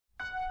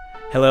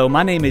Hello,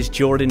 my name is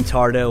Jordan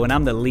Tardo, and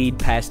I'm the lead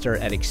pastor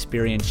at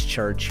Experience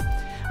Church.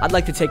 I'd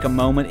like to take a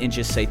moment and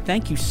just say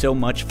thank you so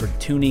much for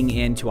tuning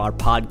in to our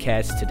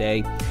podcast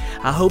today.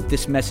 I hope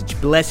this message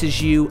blesses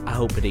you. I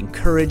hope it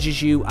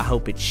encourages you. I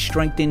hope it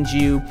strengthens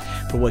you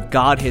for what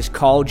God has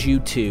called you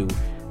to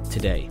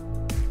today.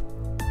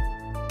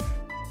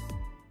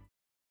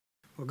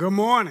 Well, good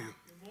morning.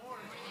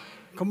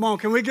 Come on,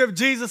 can we give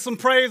Jesus some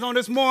praise on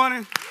this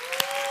morning?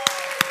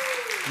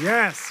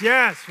 Yes,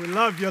 we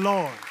love you,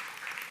 Lord.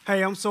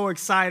 Hey, I'm so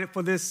excited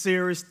for this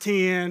series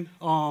 10.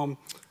 I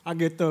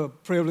get the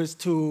privilege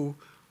to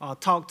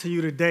talk to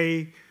you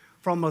today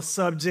from a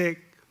subject,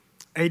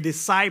 a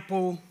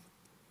disciple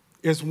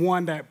is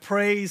one that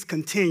prays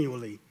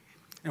continually.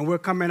 And we're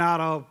coming out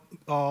of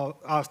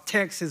our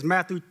text is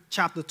Matthew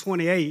chapter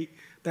 28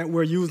 that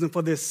we're using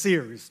for this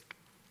series.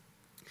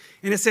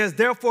 And it says,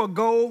 therefore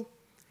go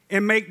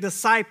and make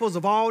disciples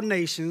of all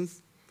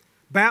nations,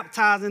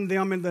 baptizing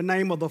them in the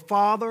name of the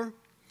Father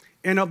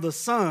and of the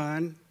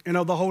Son and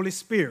of the Holy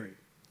Spirit,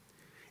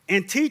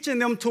 and teaching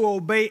them to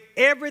obey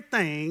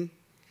everything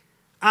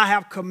I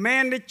have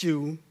commanded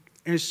you,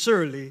 and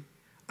surely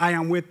I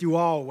am with you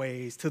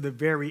always to the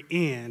very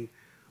end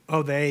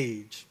of the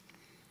age.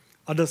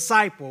 A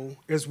disciple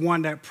is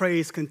one that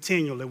prays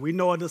continually. We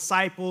know a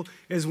disciple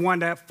is one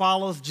that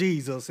follows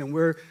Jesus, and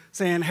we're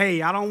saying,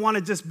 hey, I don't want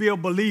to just be a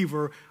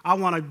believer. I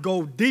want to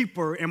go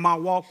deeper in my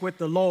walk with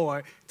the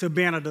Lord to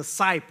being a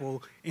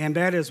disciple, and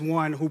that is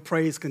one who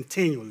prays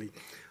continually.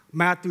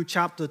 Matthew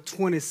chapter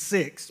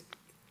 26,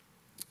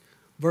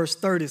 verse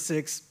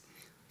 36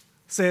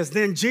 says,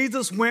 then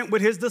Jesus went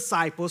with his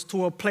disciples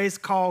to a place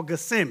called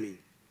Gethsemane,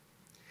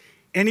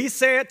 and he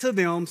said to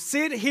them,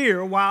 sit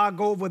here while I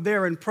go over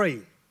there and pray.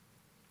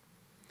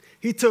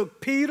 He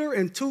took Peter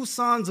and two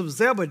sons of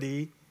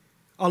Zebedee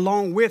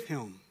along with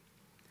him,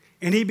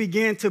 and he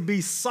began to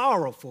be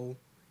sorrowful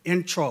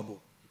and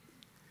troubled.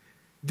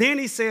 Then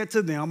he said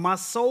to them, my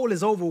soul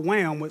is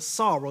overwhelmed with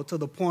sorrow to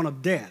the point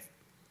of death.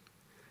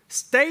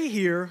 Stay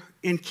here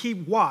and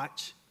keep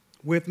watch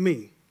with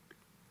me.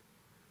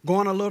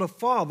 Going a little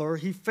farther,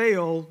 he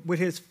fell with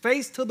his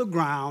face to the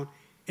ground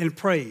and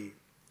prayed,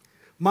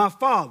 my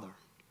Father,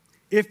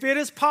 if it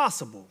is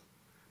possible,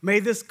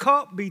 may this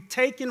cup be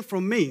taken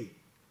from me.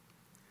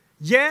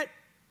 Yet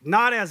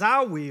not as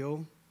I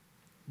will,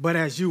 but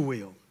as you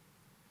will.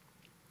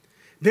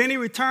 Then he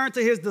returned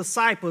to his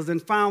disciples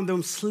and found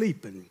them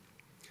sleeping.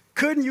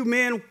 Couldn't you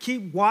men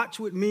keep watch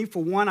with me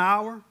for 1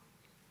 hour?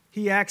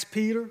 He asked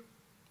Peter.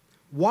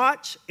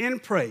 Watch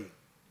and pray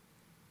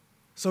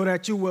so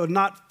that you will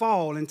not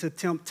fall into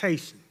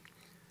temptation.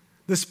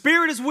 The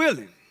spirit is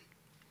willing,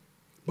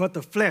 but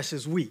the flesh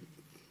is weak.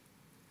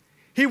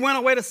 He went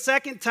away the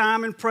second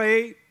time and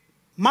prayed,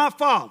 my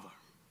Father,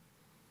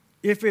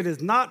 if it is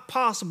not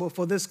possible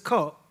for this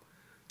cup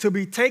to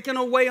be taken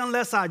away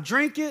unless I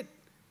drink it,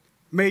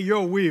 may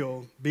your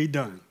will be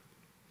done.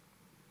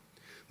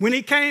 When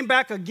he came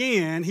back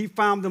again, he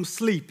found them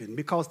sleeping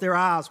because their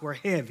eyes were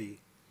heavy.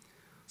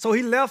 So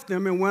he left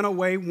them and went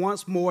away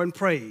once more and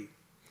prayed,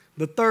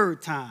 the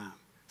third time,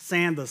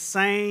 saying the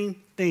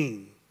same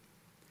thing.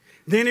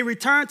 Then he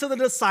returned to the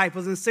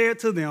disciples and said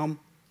to them,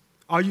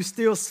 are you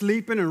still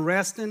sleeping and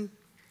resting?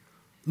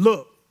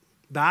 Look,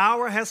 the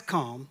hour has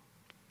come,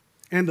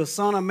 and the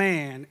Son of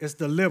Man is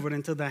delivered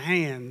into the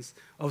hands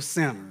of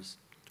sinners.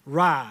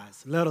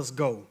 Rise, let us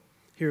go.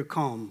 Here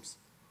comes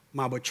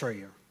my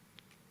betrayer.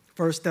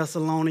 1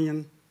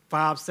 Thessalonians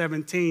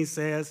 5:17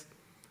 says,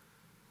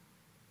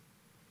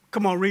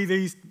 come on, read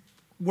these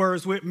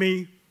words with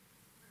me.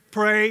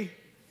 Pray.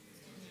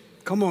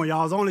 Come on,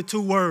 y'all. It's only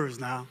 2 words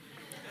now.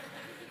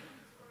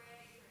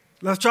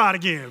 Let's try it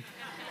again.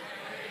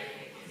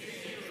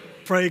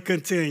 Pray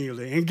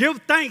continually. And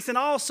give thanks in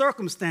all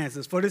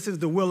circumstances, for this is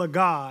the will of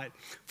God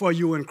for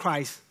you in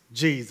Christ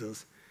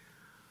Jesus.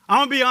 I'm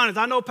going to be honest.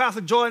 I know Pastor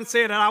Jordan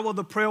said that I was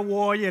the prayer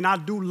warrior, and I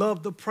do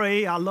love to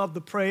pray. I love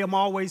to pray. I'm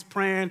always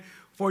praying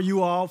for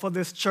you all, for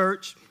this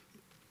church,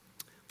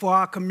 for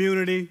our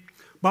community.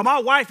 But my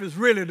wife is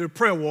really the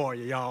prayer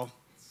warrior, y'all.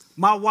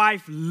 My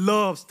wife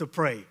loves to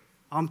pray.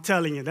 I'm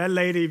telling you, that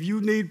lady, if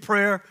you need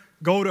prayer,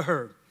 go to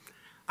her.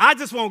 I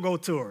just won't go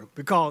to her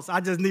because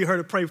I just need her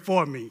to pray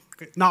for me,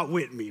 not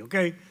with me,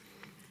 okay?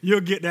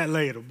 You'll get that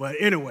later. But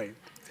anyway,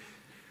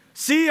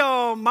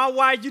 my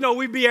wife,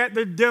 we be at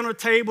the dinner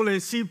table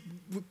and she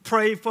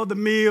pray for the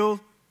meal,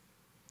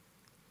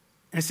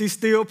 and she's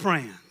still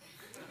praying.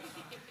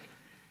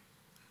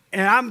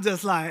 And I'm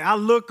just like, I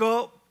look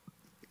up,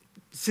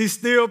 she's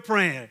still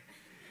praying.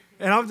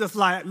 And I'm just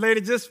like, lady,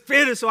 just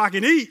finish so I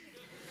can eat.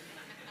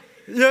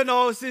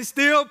 She's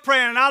still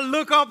praying. And I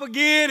look up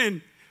again,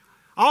 and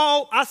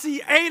I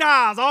see 8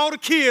 eyes, all the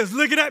kids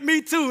looking at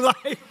me too,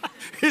 like,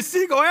 is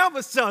she going to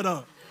ever shut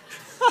up?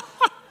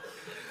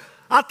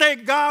 I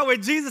thank God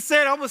when Jesus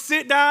said, I'm going to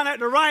sit down at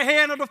the right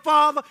hand of the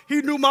Father,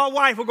 he knew my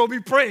wife was going to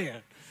be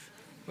praying.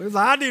 He's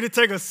like, I need to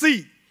take a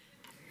seat.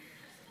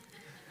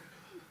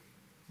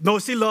 No,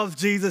 she loves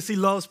Jesus. She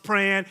loves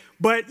praying.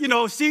 But,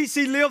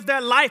 she lives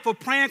that life of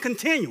praying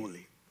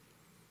continually.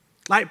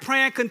 Like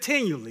praying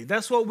continually.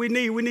 That's what we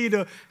need. We need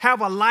to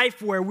have a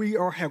life where we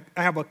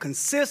have a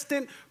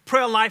consistent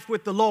prayer life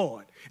with the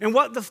Lord. And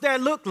what does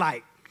that look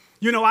like?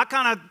 You know, I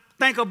kind of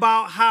think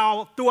about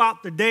how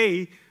throughout the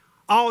day,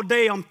 all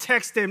day I'm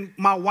texting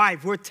my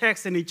wife. We're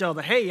texting each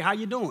other. Hey, how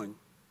you doing?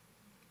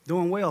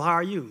 Doing well. How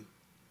are you?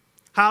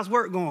 How's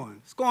work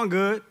going? It's going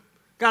good.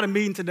 Got a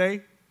meeting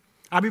today.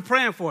 I'll be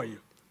praying for you.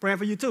 Praying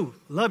for you too.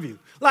 Love you.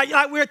 Like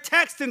we're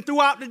texting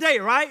throughout the day,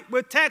 right?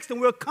 We're texting.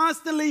 We're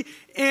constantly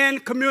in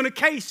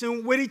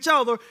communication with each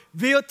other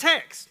via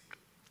text.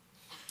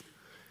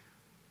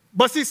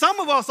 But see, some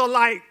of us are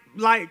like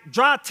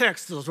dry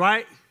texters,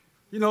 right?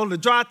 You know, the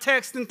dry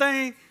texting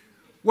thing,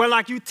 where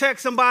like you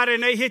text somebody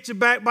and they hit you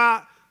back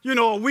by,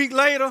 a week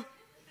later.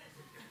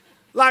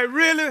 Like,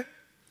 really?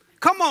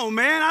 Come on,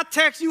 man. I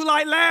text you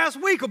like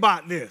last week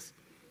about this.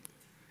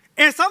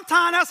 And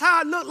sometimes that's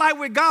how it look like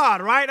with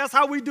God, right? That's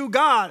how we do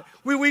God.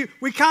 We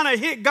kind of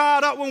hit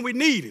God up when we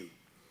need him.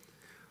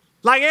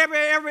 Like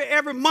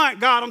every month,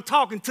 God, I'm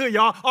talking to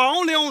y'all, or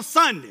only on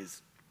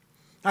Sundays.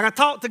 Like I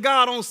talk to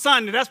God on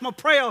Sunday. That's my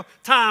prayer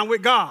time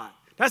with God.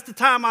 That's the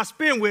time I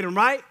spend with him,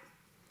 right?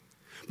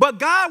 But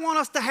God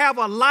wants us to have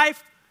a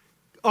life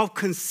of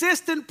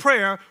consistent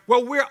prayer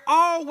where we're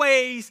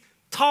always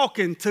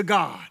talking to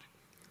God.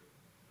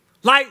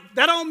 Like,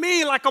 that don't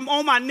mean like I'm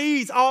on my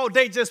knees all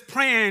day just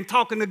praying,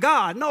 talking to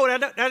God. No,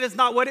 that is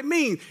not what it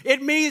means.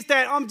 It means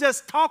that I'm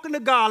just talking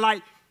to God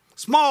like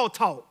small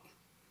talk.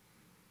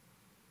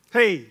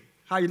 Hey,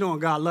 how you doing,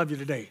 God? Love you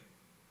today.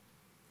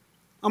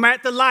 I'm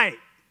at the light.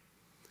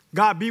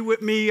 God, be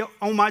with me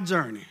on my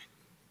journey.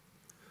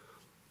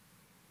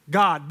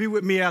 God, be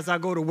with me as I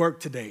go to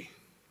work today.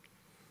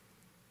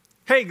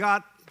 Hey,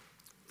 God,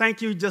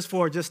 thank you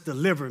for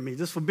delivering me,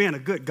 just for being a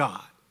good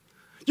God.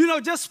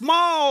 Just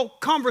small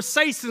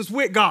conversations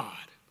with God,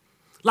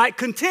 like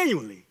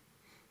continually.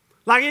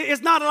 Like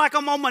it's not like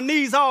I'm on my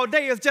knees all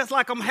day. It's just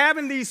like I'm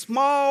having these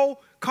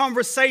small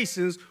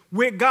conversations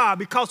with God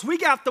because we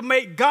got to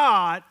make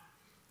God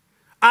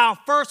our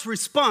first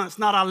response,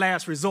 not our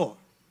last resort.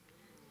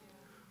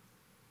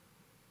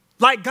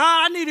 Like,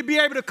 God, I need to be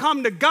able to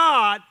come to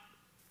God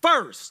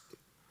first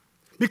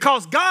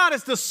because God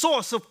is the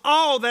source of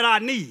all that I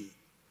need.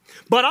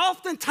 But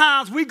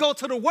oftentimes we go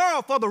to the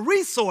world for the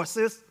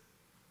resources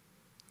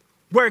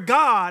where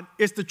God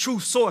is the true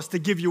source to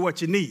give you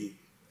what you need.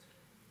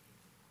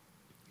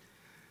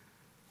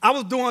 I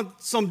was doing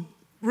some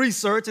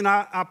research and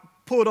I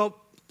pulled up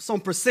some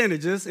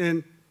percentages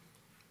in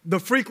the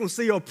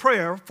frequency of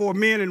prayer for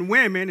men and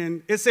women,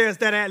 and it says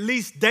that at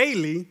least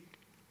daily,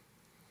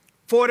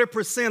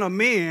 40% of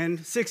men,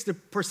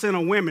 60%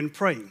 of women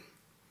pray.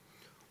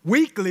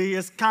 Weekly,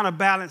 it's kind of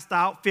balanced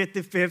out,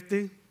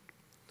 50-50.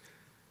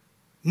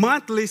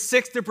 Monthly,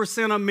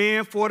 60% of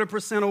men,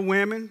 40% of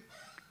women.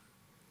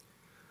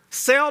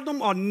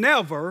 Seldom or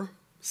never,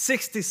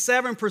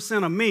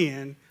 67% of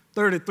men,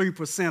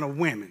 33% of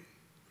women.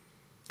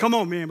 Come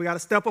on, man, we got to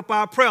step up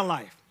our prayer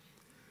life.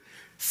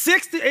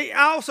 I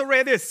also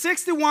read this,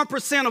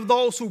 61% of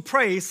those who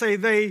pray say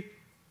they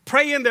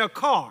pray in their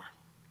car,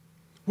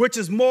 which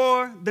is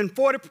more than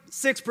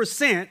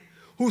 46%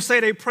 who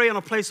say they pray in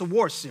a place of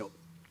worship.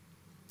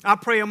 I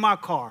pray in my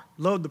car,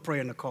 love to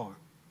pray in the car.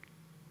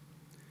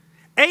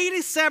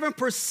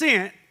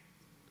 87%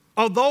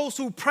 of those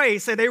who pray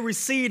say they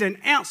received an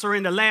answer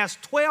in the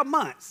last 12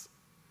 months.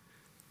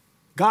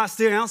 God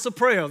still answers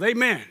prayers.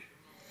 Amen.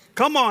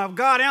 Come on, have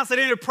God answered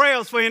any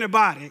prayers for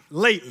anybody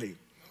lately?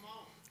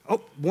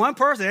 Oh, one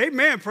person.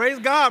 Amen. Praise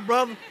God,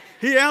 brother.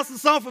 He answered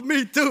some for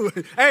me too.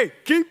 Hey,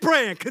 keep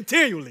praying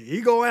continually.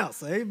 He gonna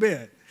answer.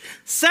 Amen.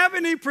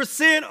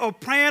 70% of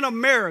praying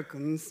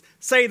Americans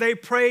say they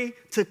pray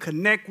to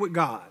connect with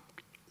God.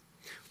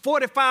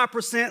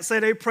 45% say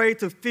they pray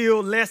to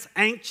feel less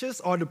anxious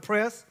or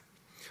depressed.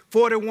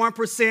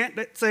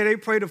 41% say they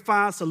pray to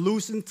find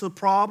solutions to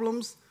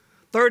problems.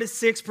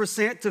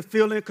 36% to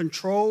feel in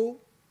control.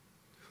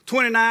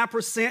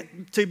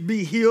 29% to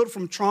be healed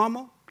from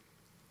trauma.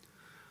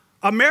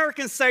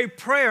 Americans say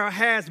prayer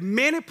has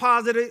many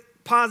positive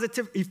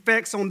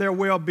effects on their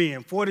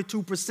well-being.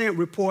 42%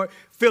 report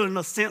feeling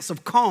a sense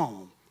of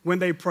calm when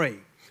they pray.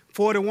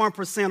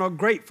 41% are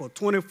grateful.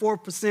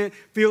 24%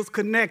 feels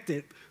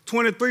connected.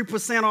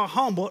 23% are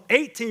humble,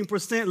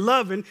 18%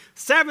 loving,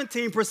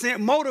 17%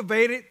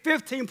 motivated,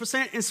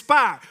 15%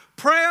 inspired.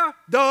 Prayer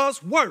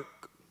does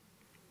work.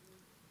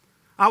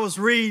 I was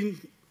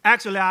reading,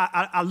 actually,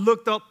 I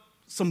looked up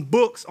some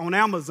books on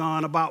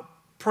Amazon about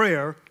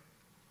prayer,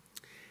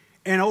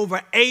 and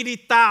over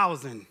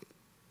 80,000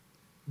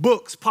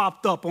 books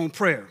popped up on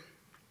prayer.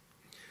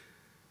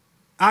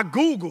 I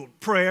Googled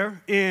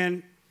prayer,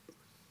 and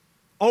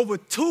over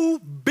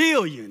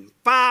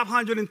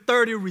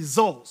 2,530,000,000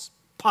 results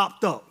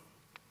popped up.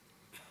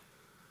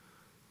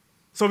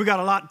 So we got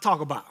a lot to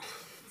talk about.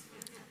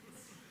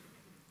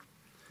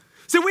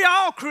 See, we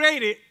all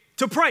created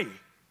to pray.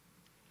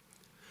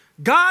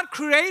 God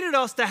created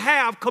us to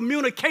have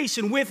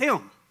communication with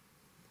him.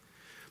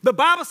 The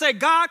Bible said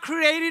God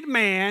created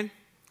man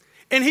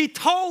And he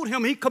told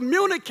him, he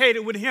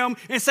communicated with him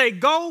and said,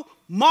 go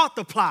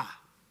multiply,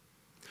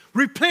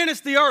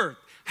 replenish the earth,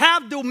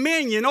 have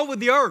dominion over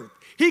the earth.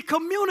 He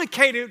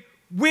communicated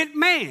with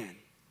man.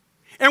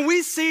 And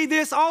we see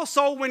this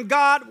also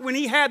when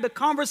he had the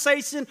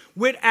conversation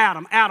with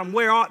Adam. Adam,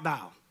 where art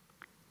thou?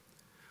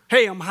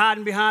 Hey, I'm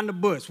hiding behind the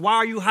bush. Why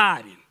are you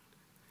hiding?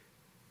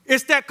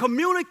 It's that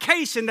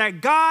communication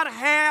that God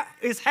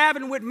is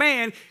having with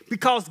man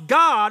because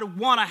God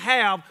want to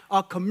have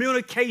a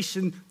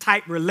communication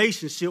type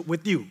relationship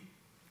with you.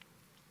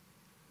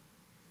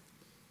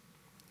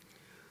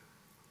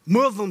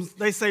 Muslims,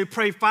 they say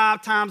pray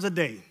 5 times a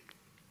day.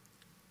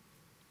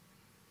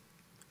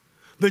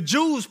 The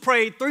Jews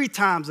prayed 3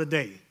 times a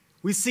day.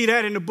 We see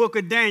that in the book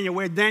of Daniel,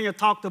 where Daniel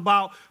talked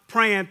about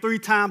praying 3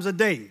 times a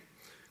day.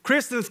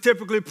 Christians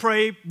typically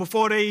pray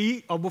before they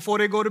eat or before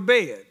they go to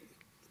bed.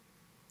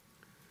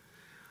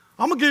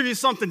 I'm going to give you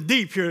something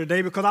deep here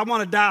today because I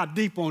want to dive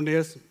deep on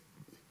this.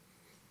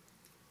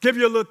 Give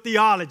you a little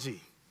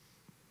theology.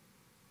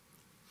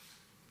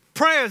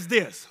 Prayer is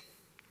this: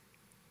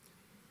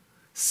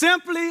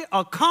 simply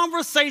a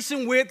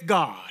conversation with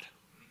God.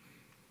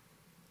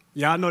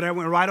 Yeah, I know that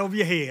went right over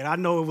your head. I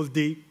know it was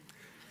deep.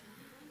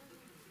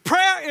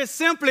 Prayer is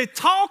simply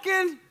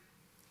talking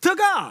to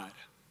God.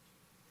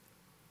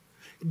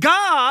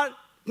 God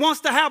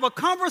wants to have a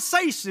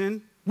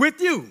conversation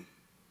with you.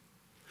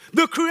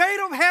 The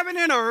creator of heaven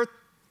and earth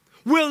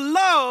will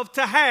love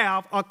to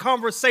have a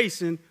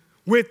conversation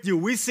with you.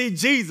 We see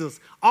Jesus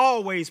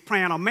always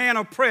praying, a man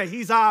of prayer.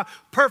 He's our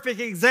perfect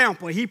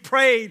example. He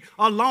prayed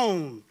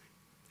alone.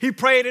 He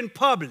prayed in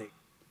public.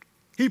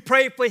 He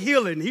prayed for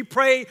healing. He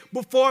prayed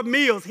before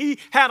meals. He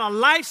had a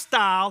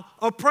lifestyle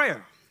of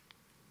prayer.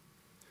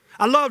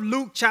 I love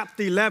Luke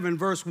chapter 11,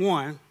 verse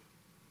 1.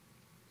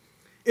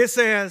 It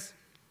says,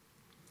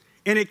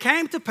 and it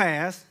came to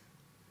pass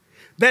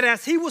that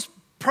as he was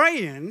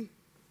praying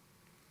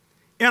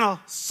in a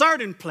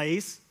certain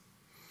place,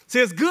 see,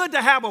 it's good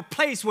to have a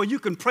place where you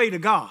can pray to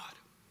God,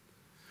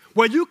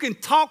 where you can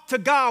talk to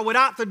God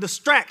without the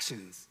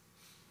distractions,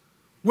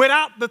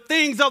 without the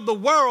things of the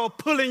world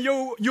pulling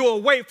you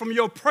away from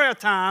your prayer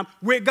time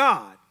with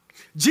God.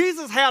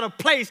 Jesus had a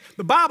place.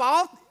 The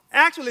Bible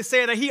actually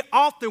said that he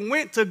often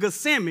went to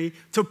Gethsemane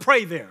to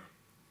pray there.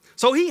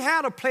 So he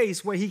had a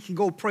place where he could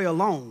go pray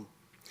alone.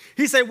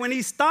 He said when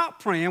he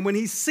stopped praying, when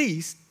he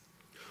ceased,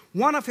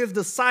 one of his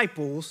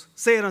disciples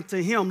said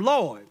unto him,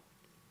 Lord,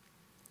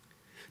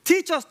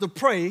 teach us to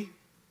pray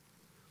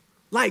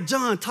like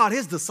John taught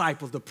his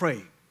disciples to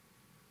pray.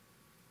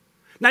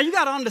 Now, you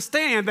got to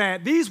understand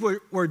that these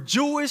were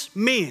Jewish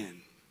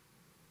men.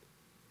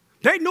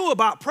 They knew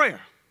about prayer.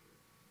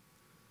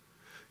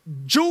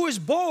 Jewish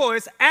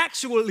boys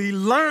actually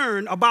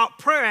learned about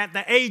prayer at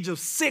the age of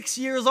 6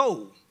 years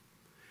old.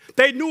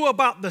 They knew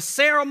about the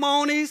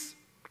ceremonies.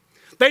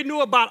 They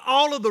knew about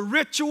all of the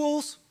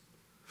rituals.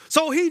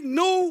 So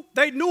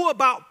they knew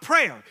about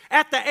prayer.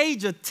 At the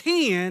age of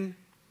 10,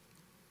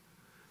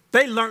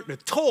 they learned the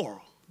Torah.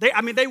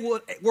 They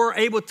were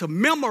able to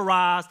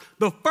memorize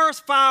the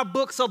first 5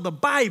 books of the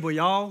Bible,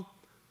 y'all.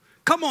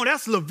 Come on,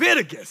 that's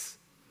Leviticus.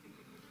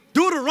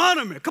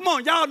 Deuteronomy. Come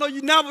on, y'all know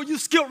you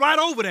skipped right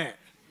over that.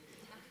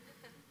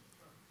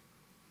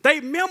 They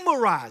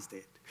memorized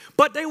it.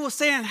 But they were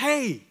saying,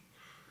 hey,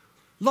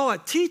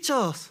 Lord, teach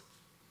us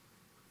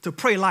to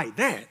pray like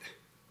that.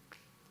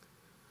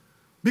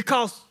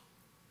 Because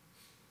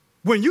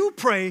when you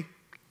pray,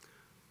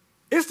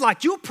 it's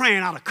like you're praying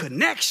out of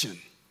connection.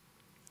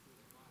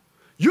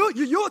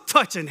 You're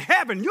touching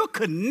heaven. You're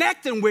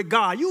connecting with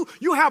God.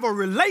 You have a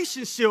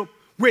relationship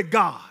with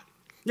God.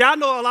 Yeah, I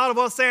know a lot of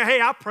us saying, hey,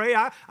 I pray.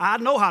 I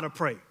know how to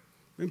pray.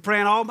 Been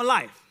praying all my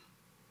life.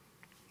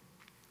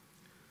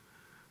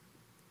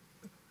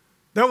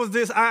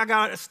 I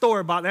got a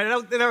story about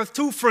that. There was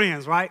 2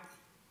 friends, right?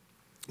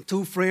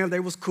 2 friends, they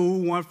was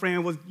cool. One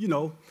friend was,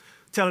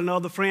 telling the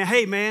other friend,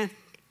 hey, man,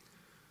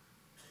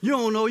 you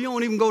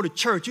don't even go to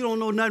church. You don't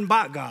know nothing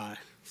about God.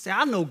 He said,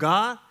 I know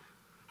God.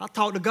 I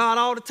talk to God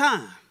all the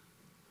time.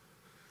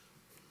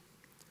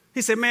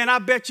 He said, man, I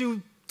bet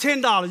you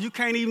 $10 you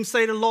can't even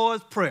say the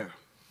Lord's Prayer.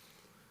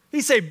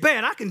 He said,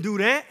 bet, I can do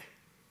that.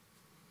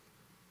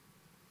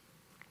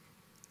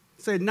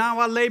 He said, now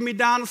I lay me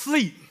down to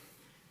sleep.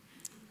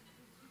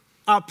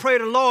 I pray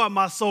the Lord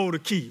my soul to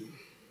keep.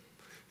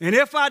 And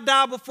if I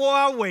die before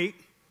I wake,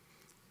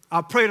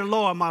 I pray the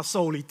Lord my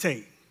soul he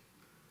take.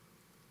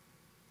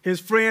 His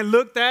friend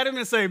looked at him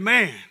and said,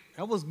 man,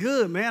 that was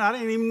good, man. I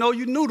didn't even know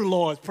you knew the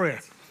Lord's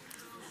Prayer.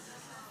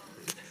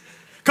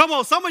 Come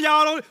on, some of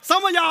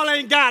y'all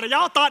ain't got it.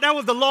 Y'all thought that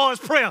was the Lord's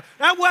Prayer.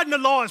 That wasn't the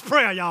Lord's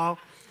Prayer, y'all.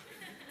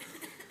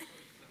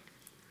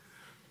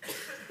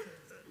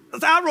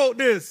 I wrote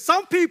this.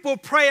 Some people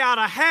pray out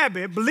of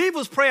habit,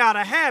 believers pray out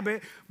of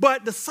habit,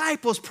 but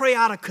disciples pray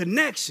out of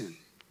connection.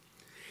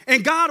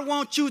 And God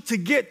wants you to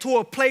get to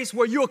a place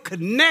where you're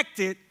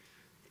connected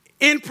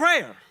in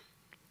prayer.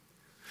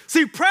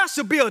 See, prayer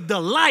should be a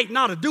delight,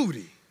 not a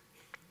duty.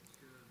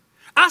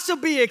 I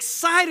should be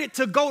excited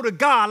to go to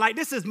God. Like,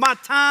 this is my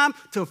time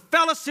to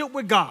fellowship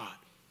with God.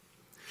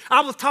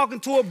 I was talking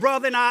to a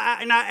brother, and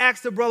I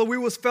asked the brother, we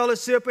was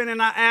fellowshipping,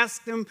 and I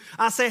asked him,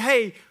 I say,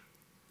 hey,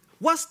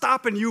 what's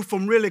stopping you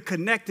from really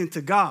connecting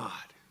to God?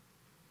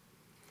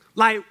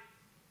 Like,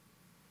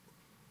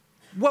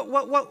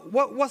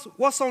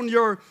 what's on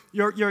your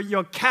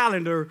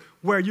calendar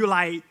where you're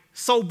like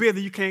so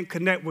busy you can't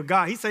connect with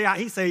God? He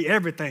say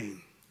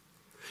everything.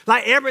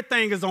 Like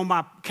everything is on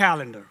my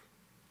calendar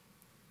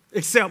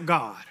except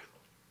God.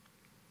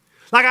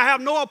 Like I have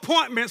no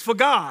appointments for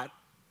God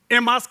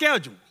in my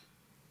schedule.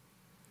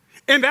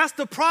 And that's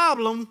the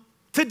problem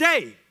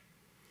today.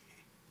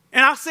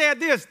 And I said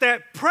this,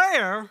 that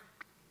prayer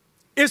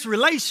is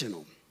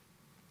relational.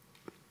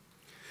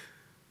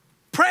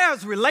 Prayer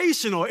is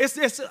relational.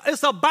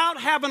 It's about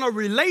having a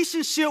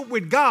relationship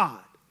with God.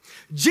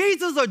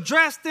 Jesus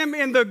addressed them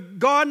in the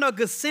Garden of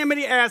Gethsemane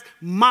as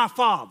my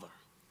Father.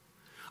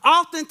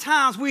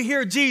 Oftentimes we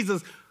hear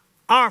Jesus,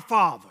 our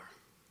Father.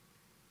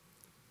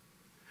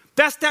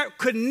 That's that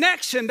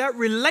connection, that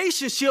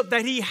relationship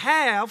that he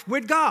has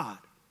with God.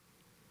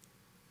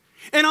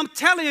 And I'm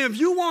telling you, if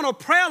you want a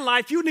prayer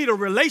life, you need a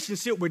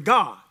relationship with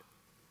God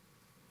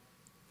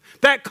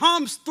that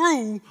comes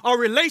through a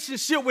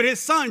relationship with his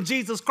son,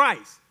 Jesus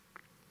Christ.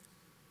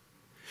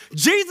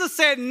 Jesus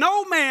said,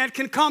 no man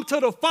can come to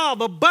the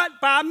Father but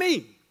by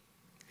me.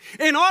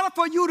 In order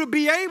for you to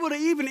be able to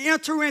even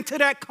enter into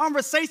that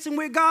conversation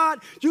with God,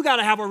 you got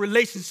to have a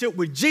relationship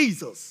with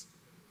Jesus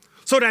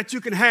so that you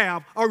can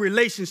have a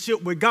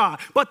relationship with God.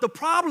 But the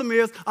problem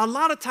is, a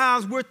lot of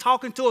times we're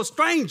talking to a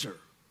stranger.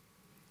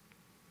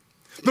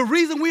 The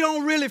reason we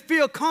don't really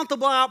feel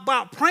comfortable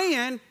about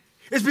praying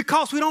is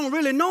because we don't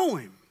really know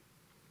him.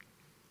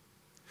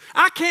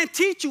 I can't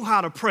teach you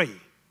how to pray.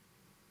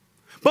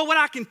 But what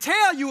I can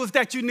tell you is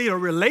that you need a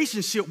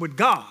relationship with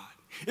God.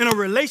 In a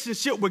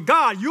relationship with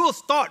God, you'll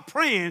start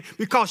praying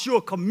because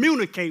you'll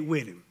communicate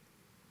with him.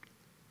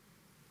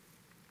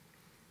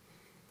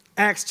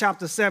 Acts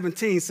chapter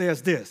 17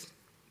 says this.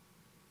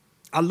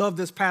 I love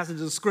this passage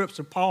of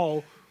scripture.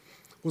 Paul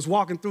was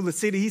walking through the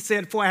city. He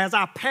said, for as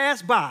I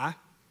passed by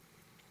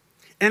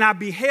and I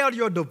beheld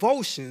your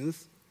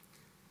devotions,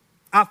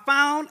 I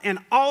found an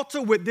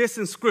altar with this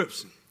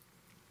inscription.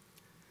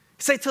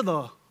 Say to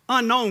the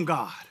unknown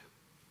God.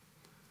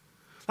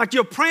 Like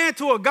you're praying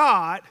to a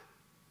God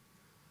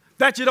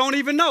that you don't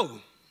even know.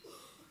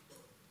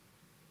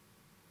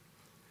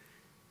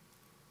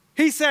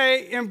 He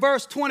say in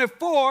verse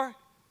 24,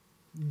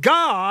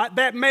 God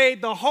that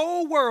made the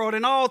whole world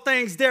and all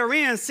things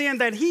therein, seeing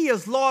that he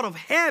is Lord of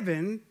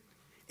heaven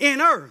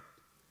and earth.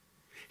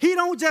 He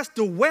don't just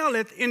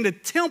dwelleth in the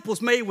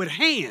temples made with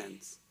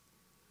hands.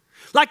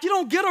 Like you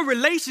don't get a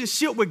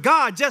relationship with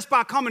God just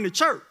by coming to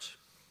church.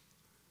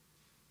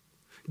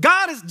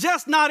 God is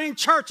just not in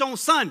church on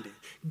Sunday.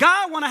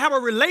 God want to have a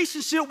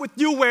relationship with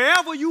you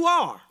wherever you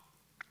are.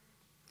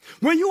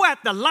 When you're at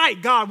the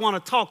light, God want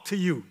to talk to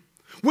you.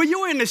 When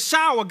you're in the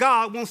shower,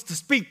 God wants to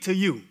speak to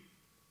you.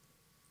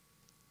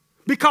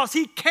 Because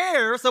he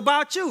cares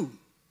about you.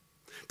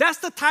 That's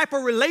the type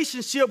of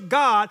relationship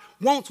God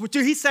wants with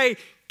you. He say,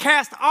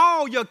 cast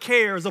all your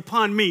cares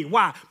upon me.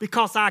 Why?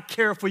 Because I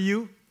care for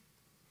you.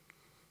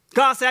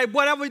 God said,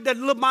 whatever that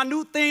little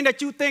minute thing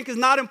that you think is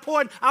not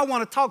important, I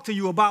want to talk to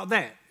you about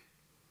that.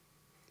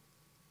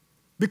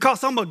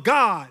 Because I'm a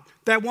God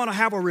that want to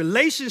have a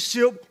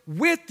relationship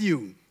with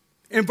you.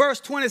 And verse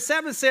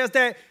 27 says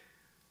that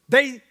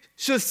they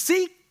should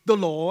seek the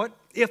Lord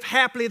if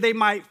haply they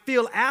might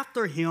feel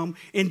after him,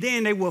 and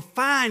then they will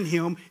find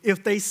him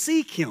if they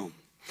seek him.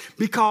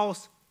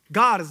 Because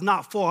God is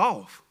not far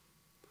off.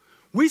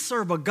 We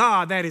serve a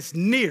God that is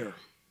near,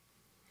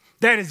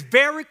 that is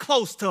very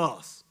close to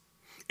us,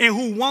 and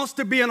who wants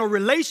to be in a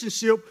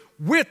relationship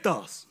with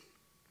us.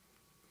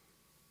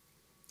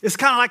 It's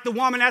kind of like the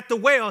woman at the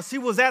well. She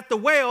was at the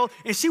well,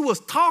 and she was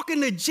talking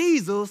to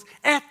Jesus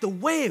at the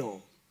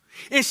well.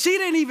 And she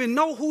didn't even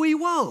know who he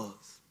was.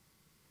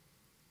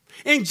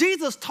 And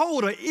Jesus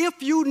told her,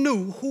 if you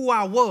knew who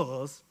I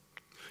was,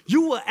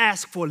 you will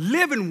ask for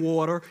living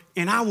water,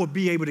 and I will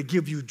be able to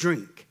give you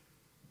drink.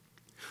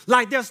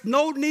 Like there's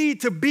no need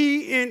to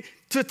be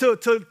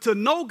to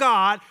know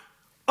God,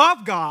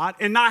 of God,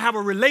 and not have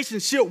a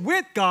relationship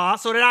with God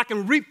so that I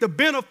can reap the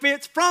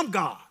benefits from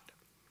God.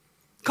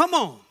 Come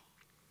on.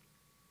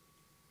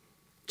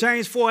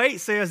 James 4:8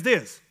 says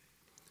this.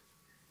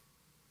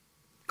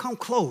 Come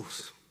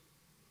close.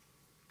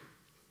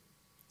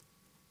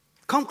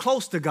 Come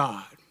close to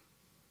God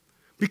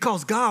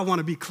because God want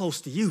to be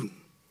close to you.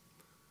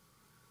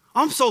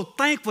 I'm so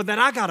thankful that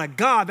I got a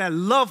God that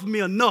loves me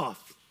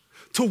enough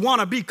to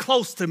want to be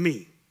close to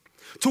me,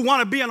 to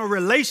want to be in a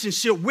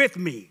relationship with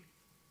me.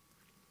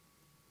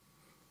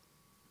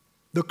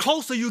 The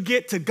closer you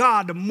get to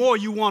God, the more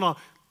you want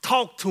to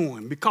talk to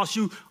him because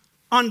you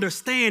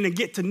understand and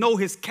get to know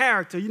his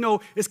character. You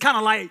know, it's kind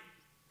of like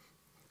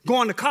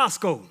going to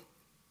Costco.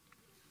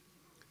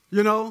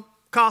 You know,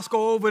 Costco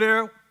over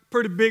there,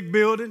 pretty big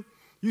building.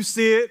 You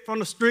see it from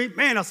the street.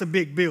 Man, that's a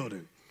big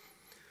building.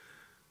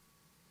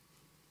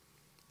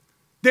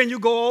 Then you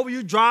go over,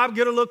 you drive,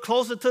 get a little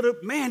closer to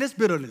man, this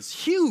building is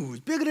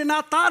huge, bigger than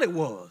I thought it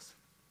was.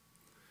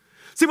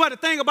 See, but the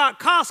thing about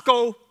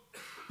Costco,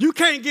 you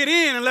can't get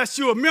in unless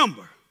you're a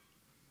member.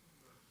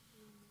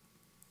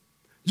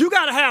 You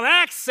got to have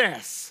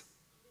access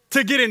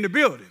to get in the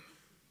building.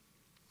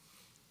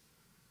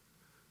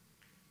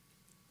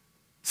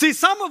 See,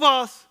 some of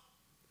us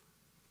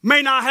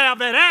may not have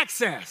that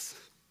access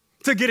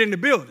to get in the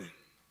building.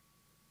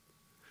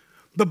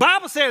 The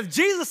Bible says,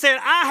 Jesus said,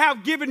 I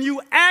have given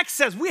you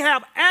access. We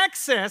have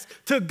access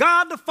to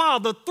God the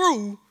Father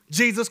through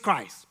Jesus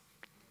Christ.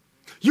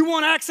 You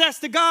want access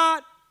to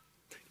God?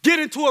 Get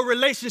into a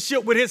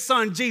relationship with his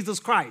son, Jesus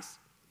Christ.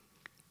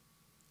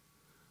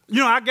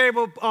 You know, I gave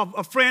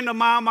a friend of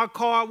mine my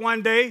card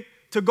one day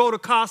to go to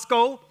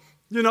Costco.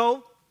 You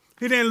know,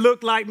 he didn't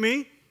look like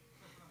me.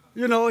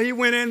 You know, he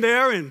went in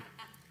there and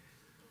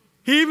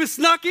he even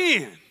snuck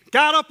in,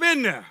 got up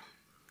in there.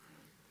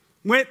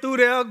 Went through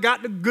there,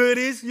 got the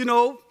goodies, you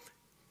know,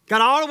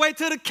 got all the way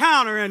to the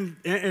counter, and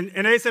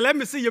they said, let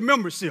me see your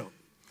membership.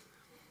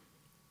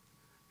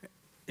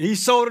 And he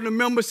showed them the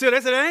membership.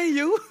 They said, that ain't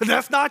you.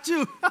 That's not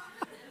you.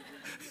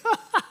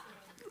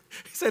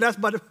 He said, that's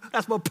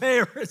my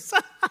parents.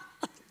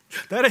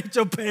 That ain't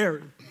your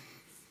parents.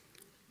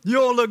 You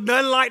don't look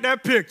nothing like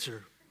that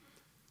picture.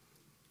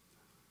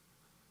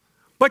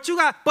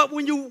 But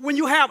when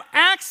you have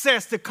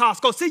access to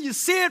Costco, see, you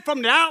see it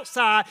from the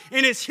outside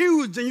and it's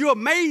huge and you're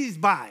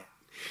amazed by it.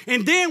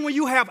 And then when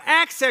you have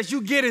access,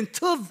 you get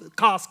into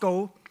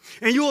Costco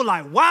and you're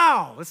like,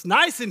 wow, it's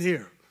nice in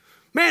here.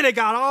 Man, they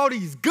got all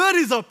these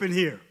goodies up in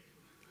here.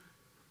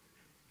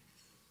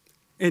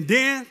 And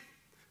then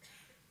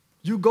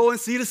you go and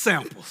see the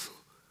samples.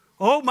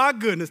 Oh my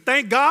goodness,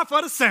 thank God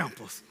for the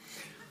samples.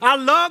 I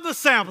love the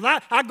samples.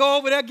 I go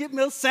over there, get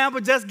me a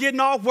sample, just getting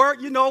off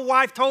work. You know,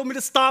 wife told me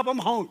to stop, I'm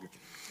hungry.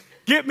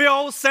 Get me an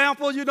old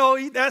sample, you know,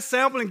 eat that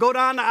sample and go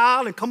down the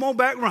aisle and come on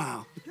back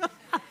round.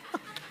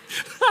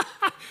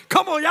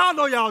 Come on, y'all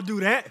know y'all do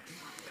that.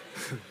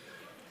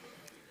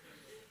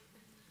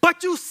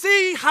 But you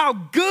see how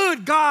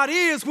good God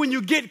is when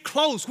you get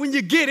close, when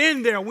you get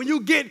in there, when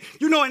you get,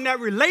 you know, in that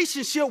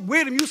relationship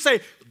with him, you say,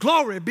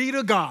 glory be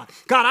to God.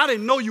 God, I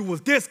didn't know you was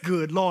this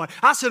good, Lord.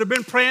 I should have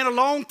been praying a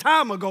long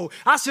time ago.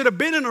 I should have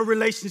been in a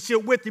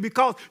relationship with you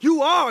because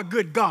you are a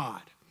good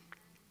God.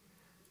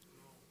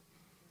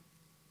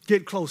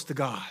 Get close to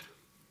God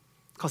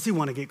because he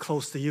want to get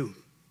close to you.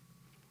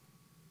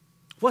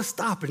 What's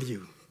stopping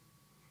you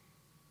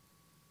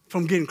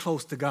from getting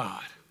close to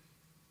God?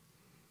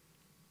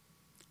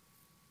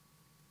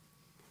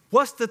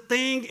 What's the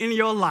thing in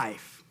your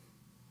life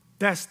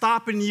that's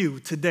stopping you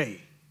today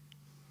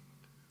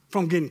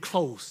from getting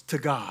close to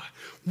God?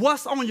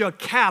 What's on your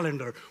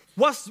calendar?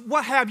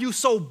 What have you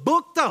so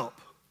booked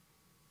up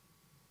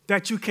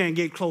that you can't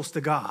get close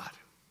to God?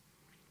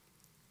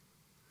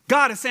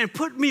 God is saying,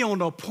 put me on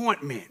the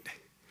appointment.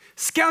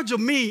 Schedule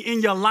me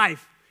in your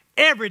life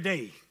every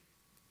day.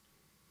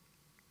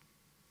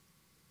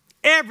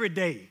 Every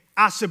day,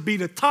 I should be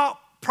the top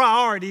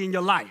priority in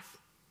your life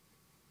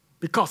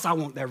because I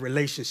want that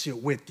relationship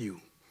with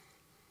you.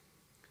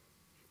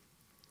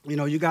 You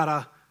know, you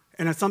gotta,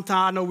 and sometimes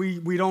I know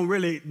we don't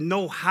really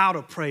know how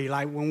to pray,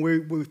 like when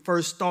we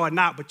first starting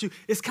out, but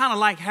it's kind of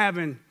like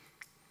having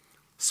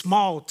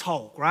small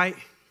talk, right?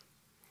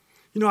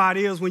 You know how it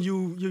is when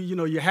you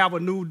have a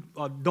new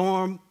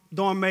dorm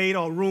mate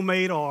or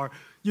roommate, or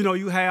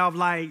you have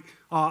like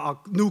a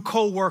new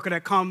coworker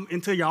that come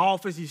into your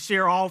office, you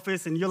share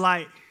office, and you're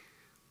like,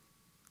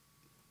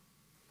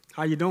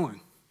 "How you doing?"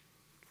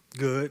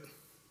 "Good."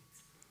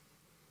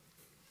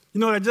 You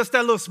know, just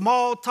that little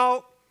small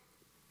talk.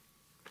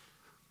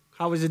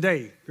 "How was your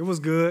day?" "It was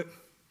good."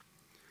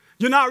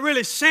 You're not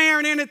really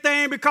sharing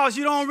anything because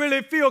you don't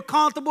really feel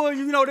comfortable.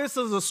 You know, this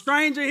is a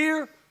stranger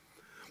here.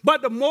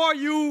 But the more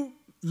you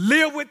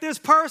live with this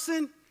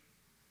person,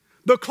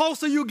 the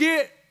closer you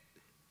get.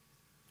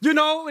 You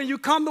know, and you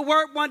come to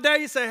work one day,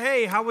 you say,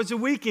 "Hey, how was your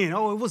weekend?"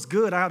 "Oh, it was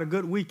good. I had a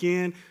good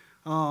weekend.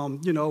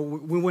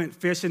 We went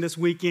fishing this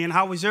weekend.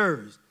 How was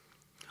yours?"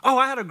 "Oh,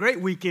 I had a great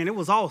weekend. It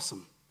was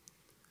awesome."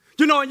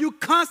 You know, and you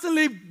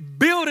constantly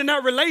building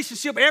that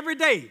relationship every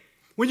day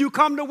when you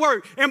come to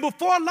work. And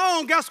before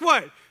long, guess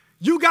what?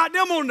 You got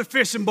them on the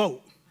fishing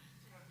boat.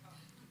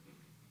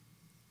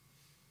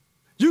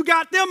 You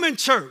got them in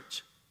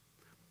church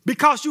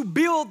because you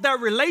build that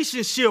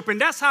relationship,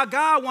 and that's how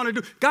God want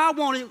to do. God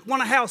want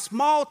to have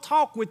small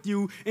talk with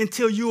you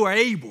until you are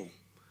able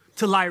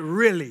to like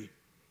really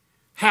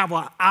have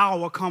an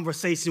hour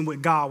conversation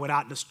with God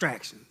without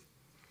distraction.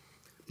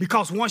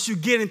 Because once you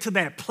get into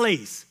that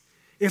place,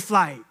 it's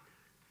like,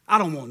 I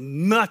don't want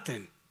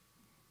nothing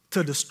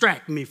to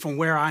distract me from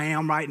where I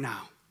am right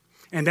now.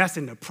 And that's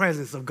in the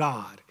presence of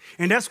God.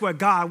 And that's where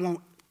God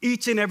wants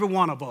each and every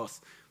one of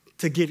us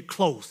to get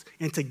close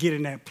and to get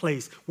in that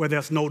place where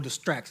there's no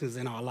distractions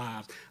in our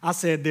lives. I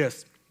said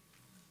this: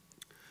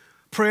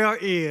 prayer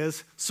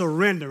is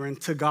surrendering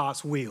to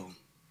God's will.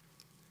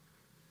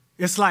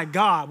 It's like,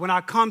 God, when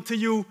I come to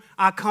you,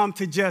 I come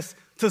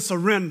to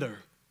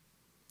surrender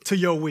to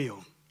your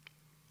will.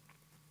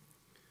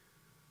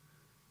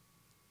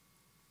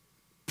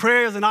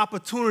 Prayer is an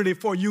opportunity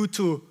for you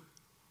to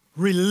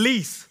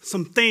release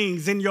some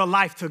things in your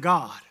life to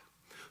God,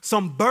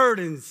 some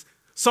burdens,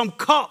 some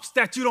cups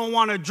that you don't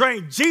want to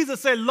drink.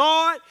 Jesus said,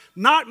 Lord,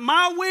 not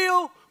my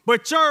will,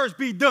 but yours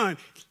be done.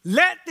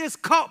 Let this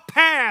cup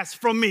pass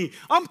from me.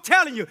 I'm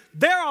telling you,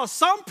 there are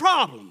some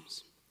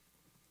problems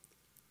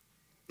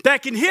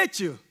that can hit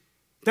you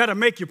that'll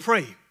make you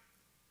pray.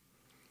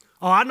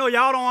 Oh, I know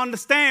y'all don't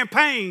understand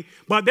pain,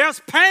 but there's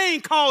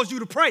pain cause you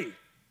to pray.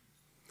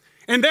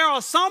 And there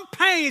are some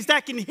pains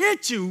that can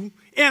hit you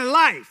in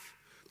life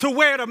to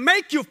where it'll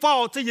make you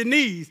fall to your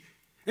knees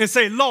and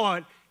say,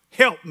 Lord,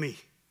 help me.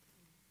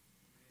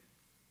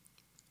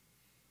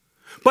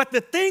 But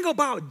the thing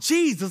about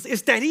Jesus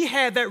is that he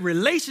had that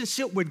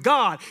relationship with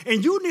God.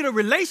 And you need a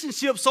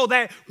relationship so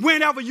that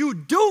whenever you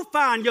do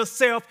find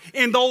yourself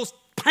in those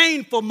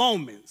painful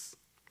moments,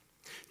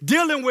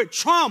 dealing with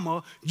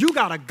trauma, you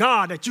got a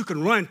God that you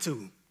can run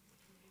to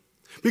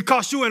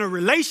because you're in a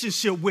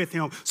relationship with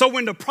him. So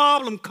when the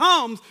problem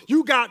comes,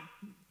 you got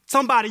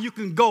somebody you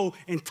can go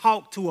and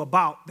talk to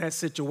about that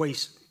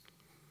situation.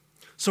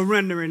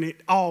 Surrendering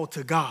it all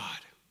to God.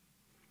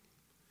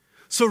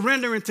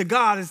 Surrendering to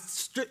God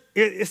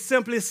is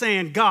simply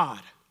saying, God,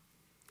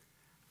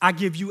 I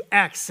give you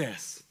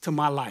access to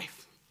my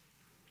life.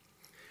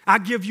 I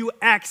give you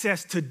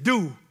access to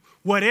do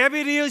whatever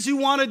it is you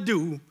want to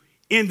do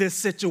in this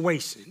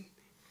situation,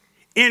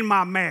 in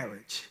my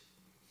marriage,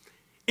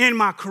 in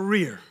my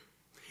career,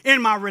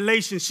 in my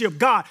relationship.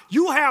 God,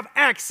 you have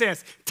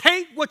access.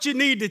 Take what you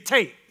need to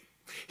take.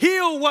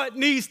 Heal what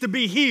needs to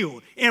be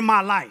healed in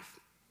my life.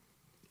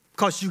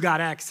 Because you got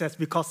access,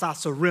 because I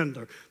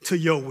surrender to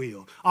your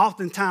will.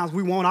 Oftentimes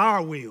we want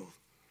our will,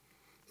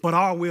 but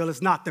our will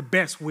is not the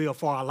best will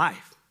for our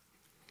life.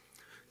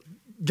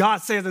 God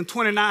says in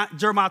Jeremiah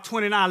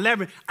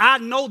 29:11, I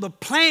know the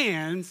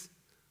plans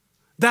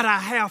that I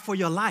have for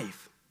your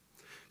life.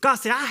 God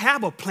said, I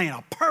have a plan,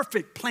 a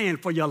perfect plan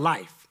for your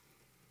life.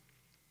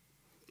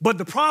 But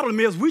the problem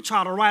is we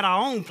try to write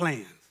our own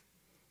plans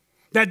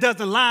that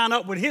doesn't line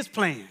up with his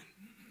plan.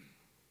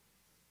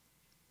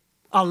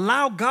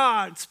 Allow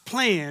God's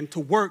plan to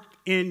work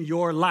in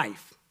your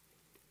life.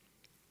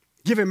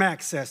 Give him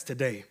access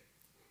today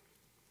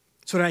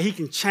so that he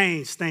can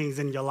change things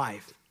in your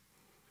life,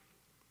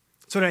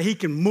 so that he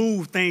can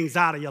move things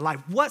out of your life.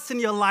 What's in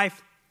your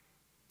life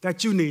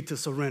that you need to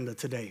surrender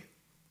today?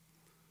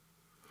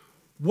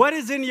 What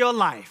is in your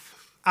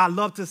life? I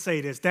love to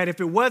say this, that if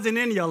it wasn't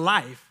in your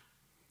life,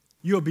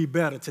 you'll be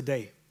better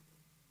today.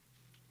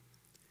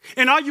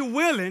 And are you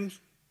willing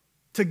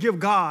to give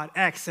God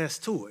access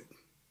to it?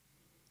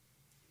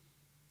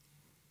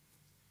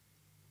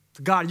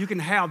 God, you can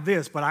have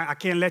this, but I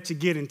can't let you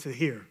get into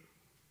here.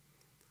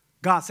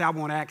 God said, I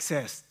want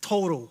access,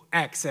 total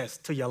access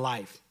to your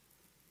life.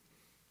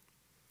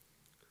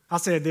 I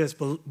said this,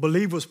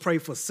 believers pray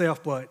for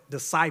self, but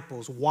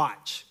disciples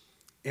watch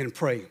and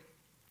pray.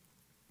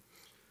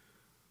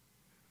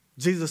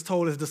 Jesus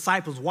told his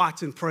disciples,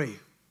 watch and pray.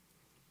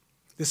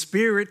 The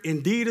spirit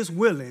indeed is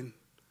willing,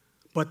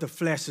 but the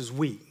flesh is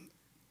weak.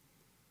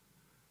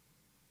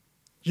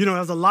 You know,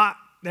 there's a lot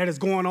that is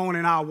going on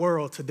in our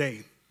world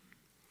today.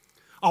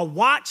 A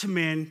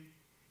watchman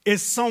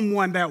is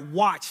someone that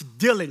watch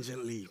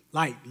diligently,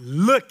 like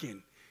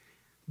looking.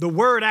 The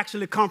word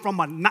actually comes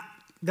from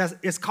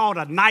it's called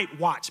a night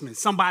watchman,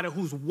 somebody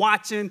who's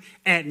watching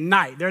at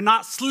night. They're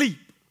not asleep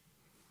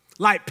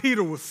like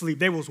Peter was asleep.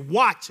 They was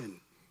watching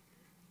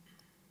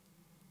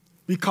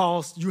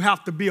because you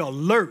have to be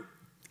alert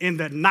in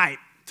the night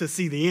to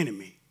see the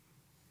enemy.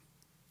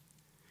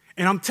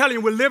 And I'm telling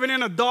you, we're living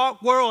in a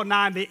dark world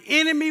now, and the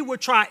enemy will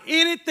try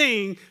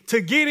anything to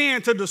get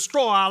in to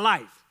destroy our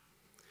life.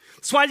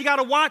 That's why you got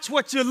to watch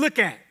what you look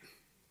at.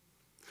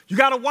 You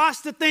got to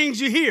watch the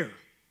things you hear.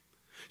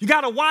 You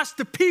got to watch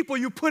the people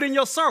you put in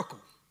your circle,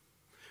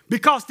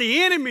 because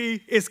the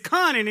enemy is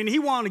cunning and he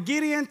wants to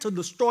get in to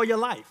destroy your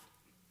life.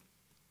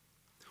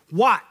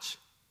 Watch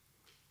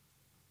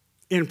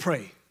and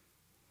pray.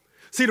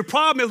 See, the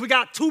problem is we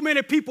got too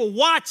many people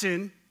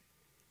watching,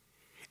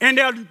 and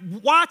they're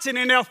watching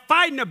and they're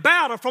fighting the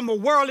battle from a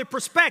worldly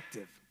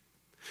perspective.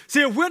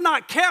 See, if we're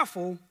not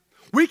careful,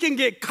 we can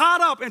get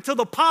caught up into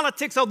the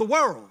politics of the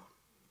world.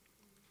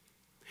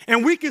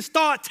 And we can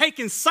start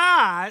taking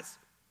sides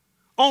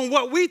on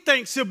what we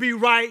think should be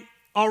right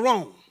or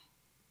wrong.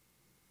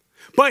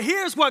 But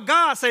here's what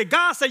God said.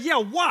 God said, yeah,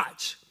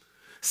 watch.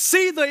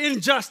 See the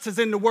injustice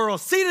in the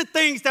world. See the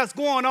things that's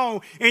going on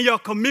in your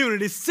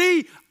community.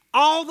 See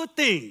all the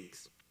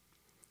things.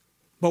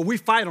 But we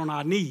fight on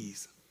our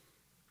knees.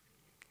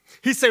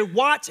 He said,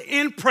 watch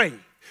and pray.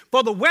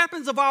 For the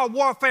weapons of our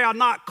warfare are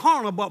not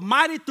carnal, but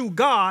mighty through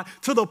God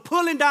to the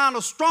pulling down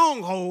of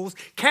strongholds,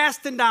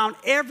 casting down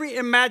every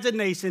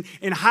imagination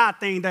and high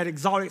thing that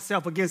exalts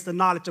itself against the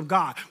knowledge of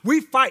God.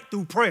 We fight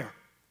through prayer.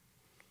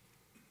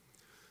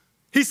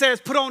 He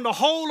says, put on the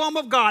whole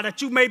armor of God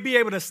that you may be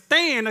able to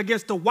stand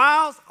against the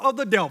wiles of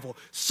the devil.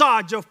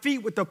 Shod your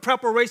feet with the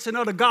preparation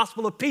of the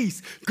gospel of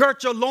peace.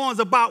 Girt your loins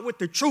about with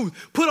the truth.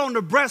 Put on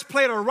the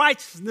breastplate of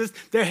righteousness,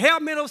 the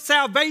helmet of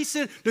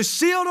salvation, the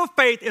shield of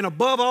faith, and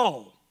above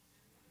all,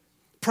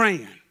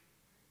 praying.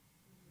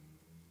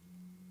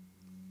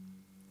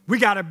 We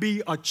got to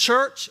be a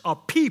church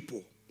of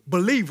people,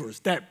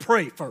 believers that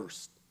pray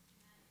first.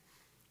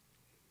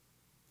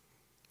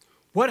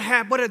 What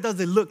does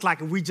it look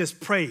like if we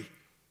just pray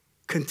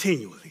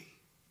continually?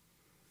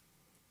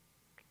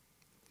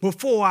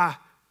 Before I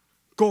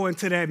go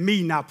into that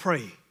meeting, I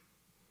pray.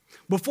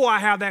 Before I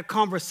have that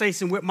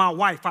conversation with my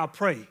wife, I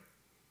pray.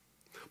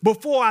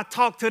 Before I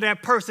talk to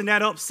that person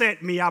that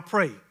upset me, I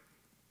pray.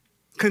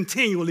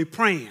 Continually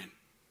praying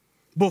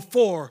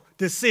before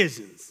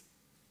decisions.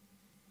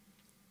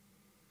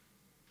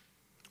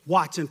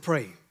 Watch and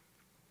pray.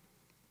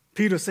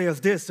 Peter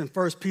says this in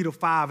 1 Peter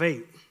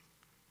 5:8.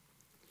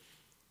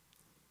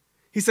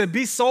 He said,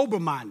 be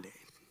sober-minded,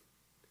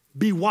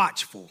 be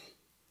watchful,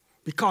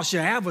 because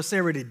your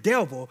adversary, the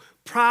devil,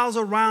 prowls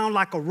around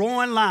like a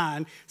roaring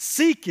lion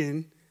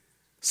seeking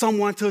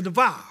someone to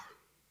devour.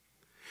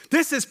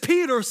 This is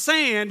Peter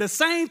saying the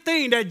same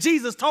thing that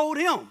Jesus told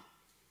him,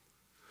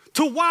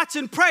 to watch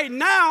and pray.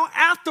 Now,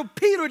 after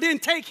Peter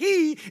didn't take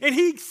heed and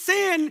he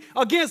sinned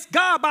against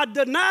God by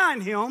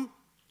denying him,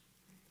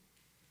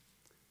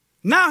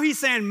 now he's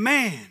saying,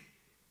 man,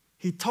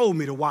 he told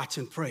me to watch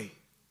and pray.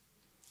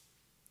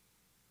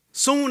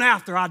 Soon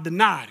after, I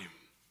denied him.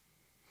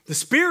 The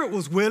spirit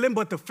was willing,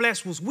 but the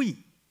flesh was weak.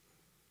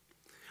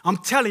 I'm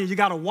telling you, you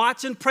got to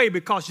watch and pray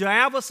because your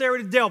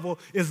adversary, the devil,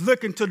 is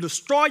looking to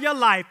destroy your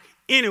life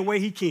any way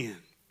he can.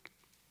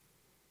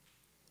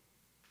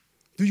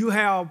 Do you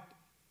have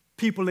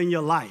people in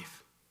your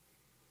life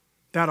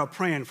that are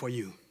praying for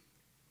you,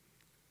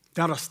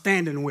 that are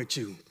standing with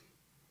you?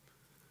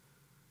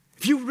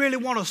 If you really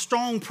want a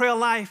strong prayer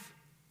life,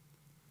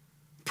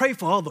 pray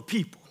for other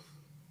people.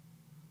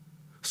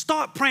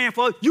 Start praying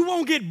for others. You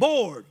won't get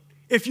bored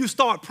if you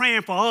start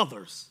praying for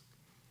others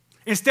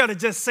instead of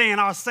just saying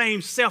our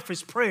same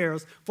selfish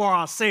prayers for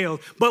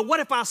ourselves. But what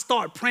if I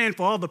start praying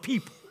for other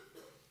people?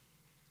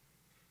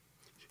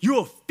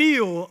 You'll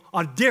feel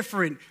a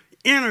different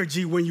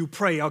energy when you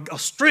pray, a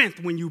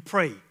strength when you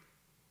pray,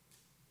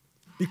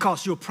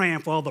 because you're praying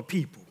for other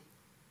people.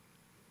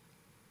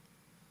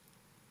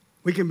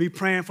 We can be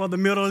praying for the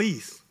Middle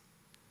East,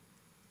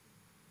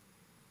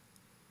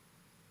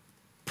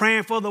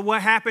 praying for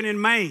what happened in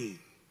Maine,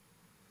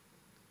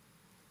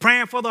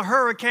 praying for the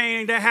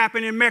hurricane that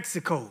happened in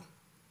Mexico.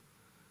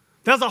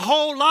 There's a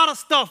whole lot of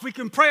stuff we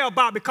can pray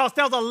about because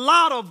there's a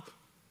lot of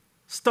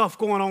stuff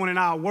going on in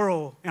our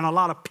world and a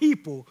lot of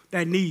people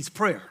that needs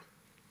prayer.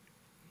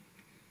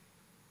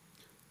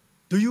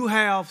 Do you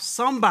have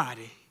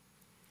somebody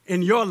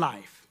in your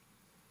life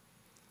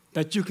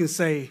that you can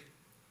say,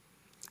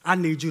 I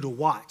need you to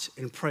watch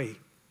and pray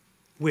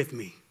with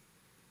me?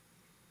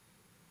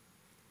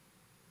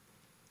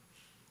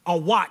 A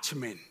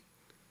watchman,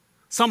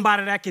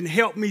 somebody that can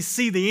help me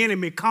see the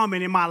enemy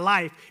coming in my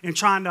life and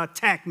trying to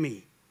attack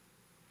me.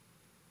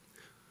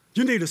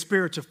 You need a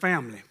spiritual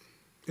family.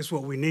 It's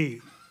what we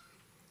need.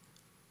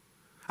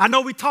 I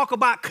know we talk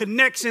about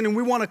connection and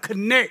we want to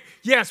connect.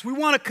 Yes, we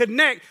want to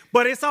connect,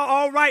 but it's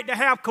all right to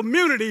have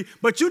community,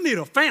 but you need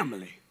a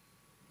family.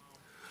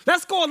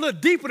 Let's go a little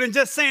deeper than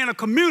just saying a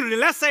community.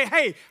 Let's say,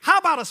 hey, how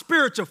about a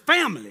spiritual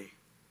family?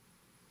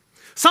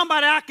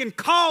 Somebody I can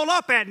call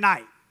up at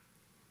night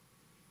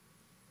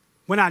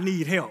when I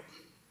need help.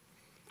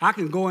 I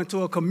can go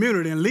into a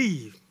community and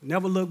leave,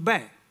 never look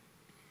back.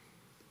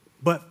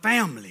 But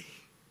family,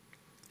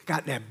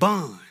 got that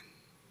bond.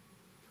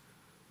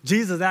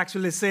 Jesus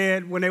actually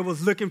said when they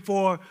was looking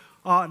for,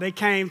 they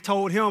came,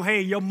 told him,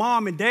 hey, your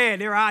mom and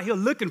dad, they're out here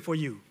looking for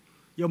you,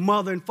 your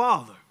mother and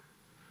father.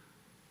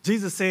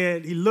 Jesus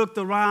said, he looked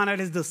around at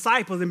his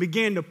disciples and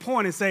began to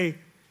point and say,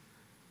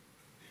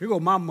 here go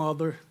my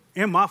mother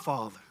and my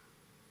father,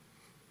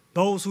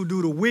 those who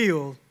do the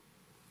will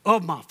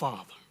of my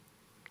Father.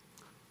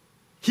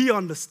 He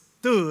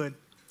understood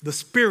the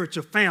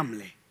spiritual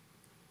family,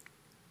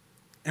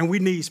 and we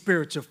need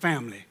spiritual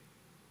family.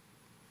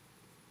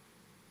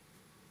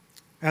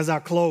 As I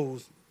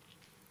close,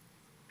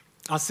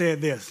 I said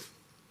this.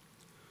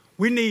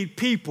 We need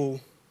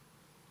people.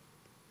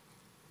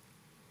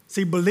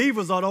 See,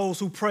 believers are those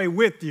who pray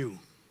with you.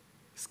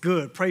 It's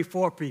good. Pray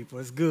for people.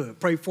 It's good.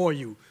 Pray for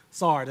you.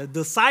 Sorry. The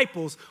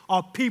disciples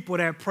are people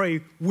that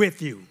pray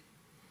with you.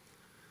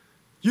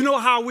 You know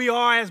how we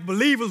are as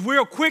believers.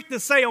 We're quick to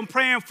say, I'm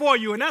praying for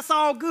you, and that's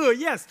all good.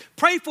 Yes,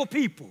 pray for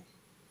people.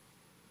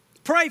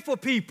 Pray for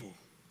people.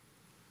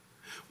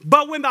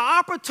 But when the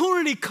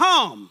opportunity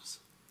comes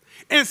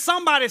and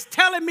somebody's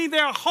telling me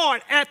their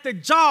heart at the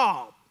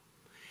job,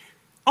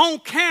 on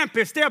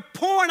campus, they're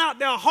pouring out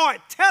their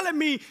heart, telling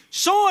me,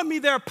 showing me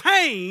their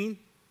pain,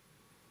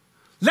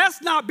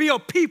 let's not be a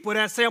people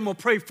that say, I'm going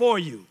to pray for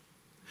you.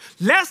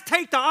 Let's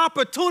take the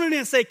opportunity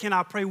and say, can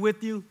I pray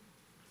with you?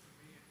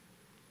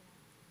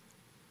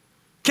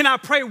 Can I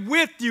pray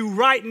with you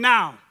right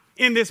now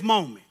in this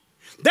moment?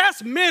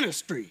 That's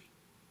ministry.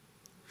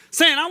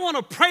 Saying, I want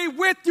to pray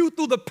with you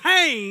through the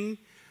pain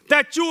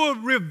that you're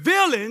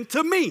revealing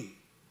to me.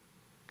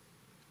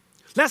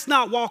 Let's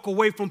not walk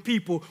away from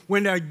people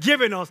when they're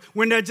giving us,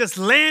 when they're just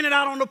laying it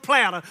out on the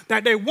platter,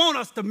 that they want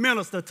us to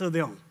minister to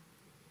them.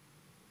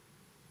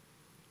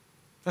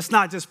 Let's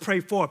not just pray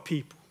for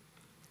people.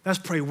 Let's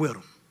pray with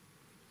them,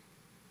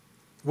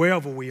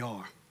 wherever we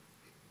are.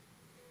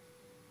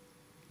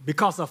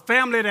 Because a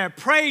family that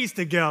prays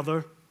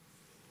together,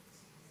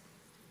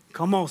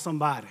 come on,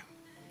 somebody.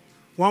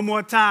 One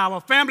more time.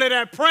 A family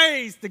that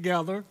prays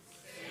together.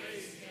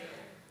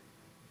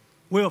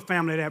 We're a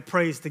family that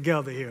prays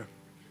together here.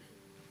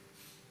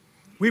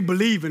 We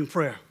believe in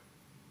prayer.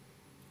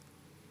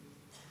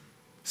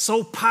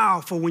 So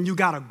powerful when you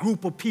got a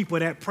group of people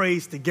that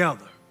prays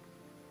together.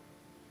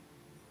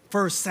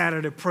 First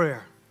Saturday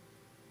prayer.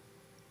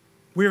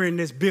 We're in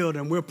this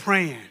building. We're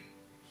praying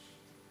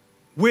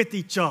with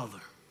each other,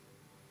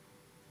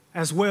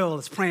 as well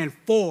as praying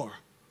for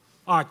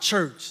our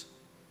church.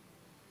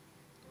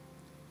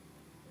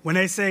 When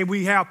they say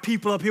we have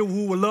people up here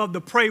who would love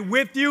to pray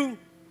with you,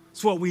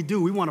 that's what we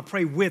do. We want to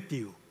pray with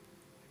you.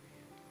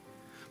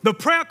 The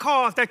prayer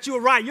cards that you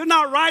write, you're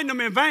not writing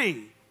them in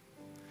vain.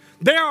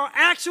 There are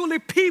actually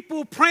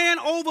people praying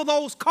over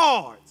those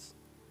cards,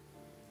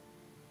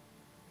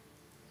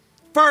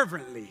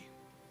 fervently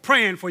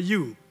praying for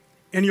you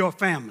and your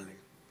family.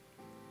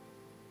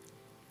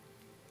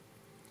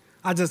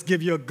 I just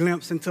give you a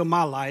glimpse into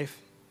my life.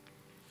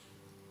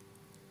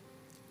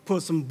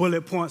 Put some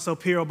bullet points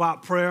up here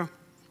about prayer.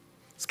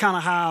 It's kind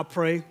of how I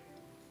pray.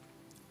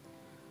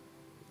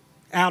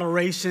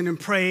 Adoration and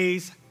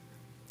praise.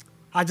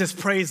 I just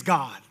praise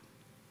God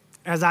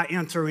as I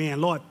enter in.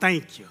 Lord,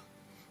 thank you.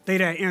 They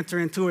that enter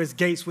into his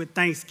gates with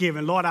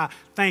thanksgiving. Lord, I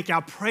thank you.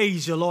 I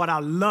praise you, Lord. I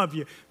love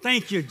you.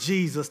 Thank you,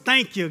 Jesus.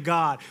 Thank you,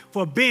 God,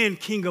 for being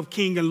King of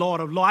Kings and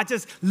Lord of Lords. I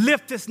just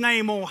lift his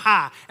name on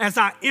high as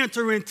I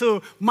enter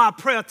into my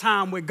prayer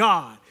time with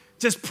God,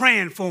 just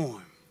praying for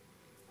him.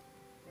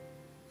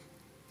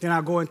 Then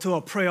I go into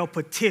a prayer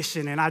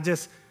petition and I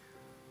just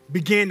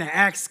begin to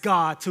ask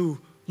God to,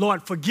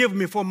 Lord, forgive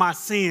me for my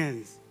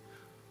sins.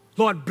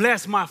 Lord,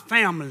 bless my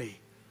family.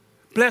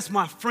 Bless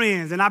my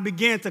friends. And I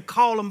began to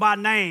call them by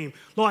name.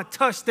 Lord,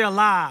 touch their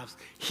lives.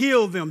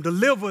 Heal them.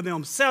 Deliver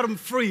them. Set them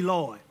free,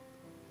 Lord.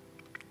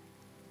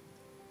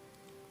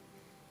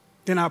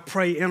 Then I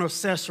pray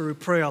intercessory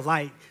prayer,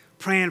 like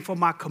praying for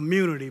my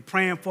community,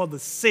 praying for the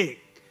sick,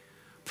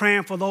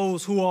 praying for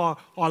those who are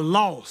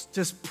lost,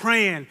 just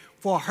praying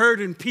for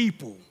hurting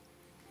people.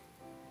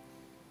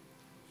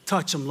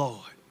 Touch them,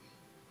 Lord.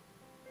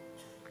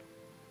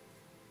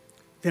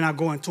 Then I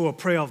go into a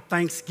prayer of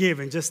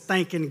thanksgiving, just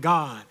thanking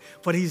God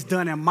for what he's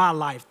done in my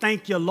life.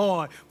 Thank you,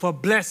 Lord, for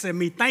blessing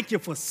me. Thank you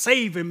for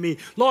saving me.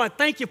 Lord,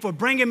 thank you for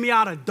bringing me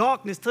out of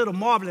darkness to the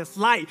marvelous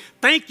light.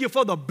 Thank you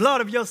for the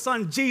blood of your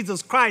son,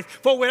 Jesus Christ.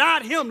 For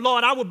without him,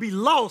 Lord, I would be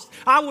lost.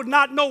 I would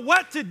not know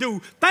what to do.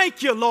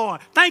 Thank you,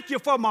 Lord. Thank you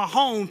for my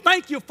home.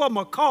 Thank you for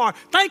my car.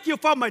 Thank you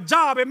for my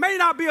job. It may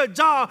not be a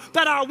job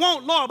that I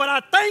want, Lord, but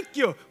I thank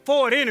you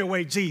for it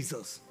anyway,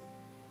 Jesus.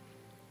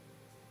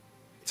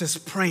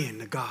 Just praying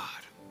to God.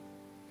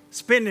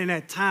 Spending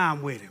that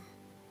time with him.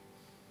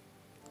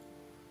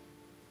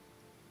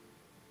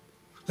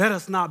 Let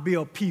us not be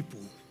a people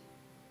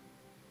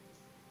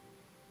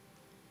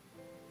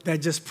that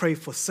just pray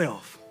for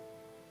self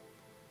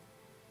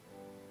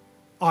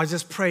or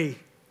just pray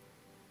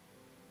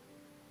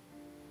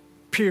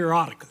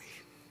periodically.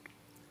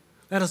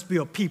 Let us be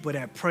a people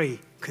that pray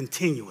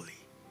continually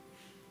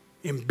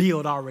and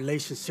build our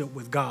relationship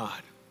with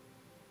God.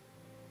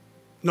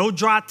 No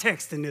dry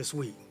texting this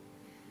week.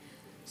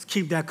 Let's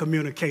keep that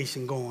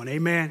communication going.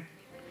 Amen.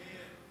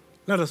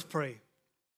 Let us pray.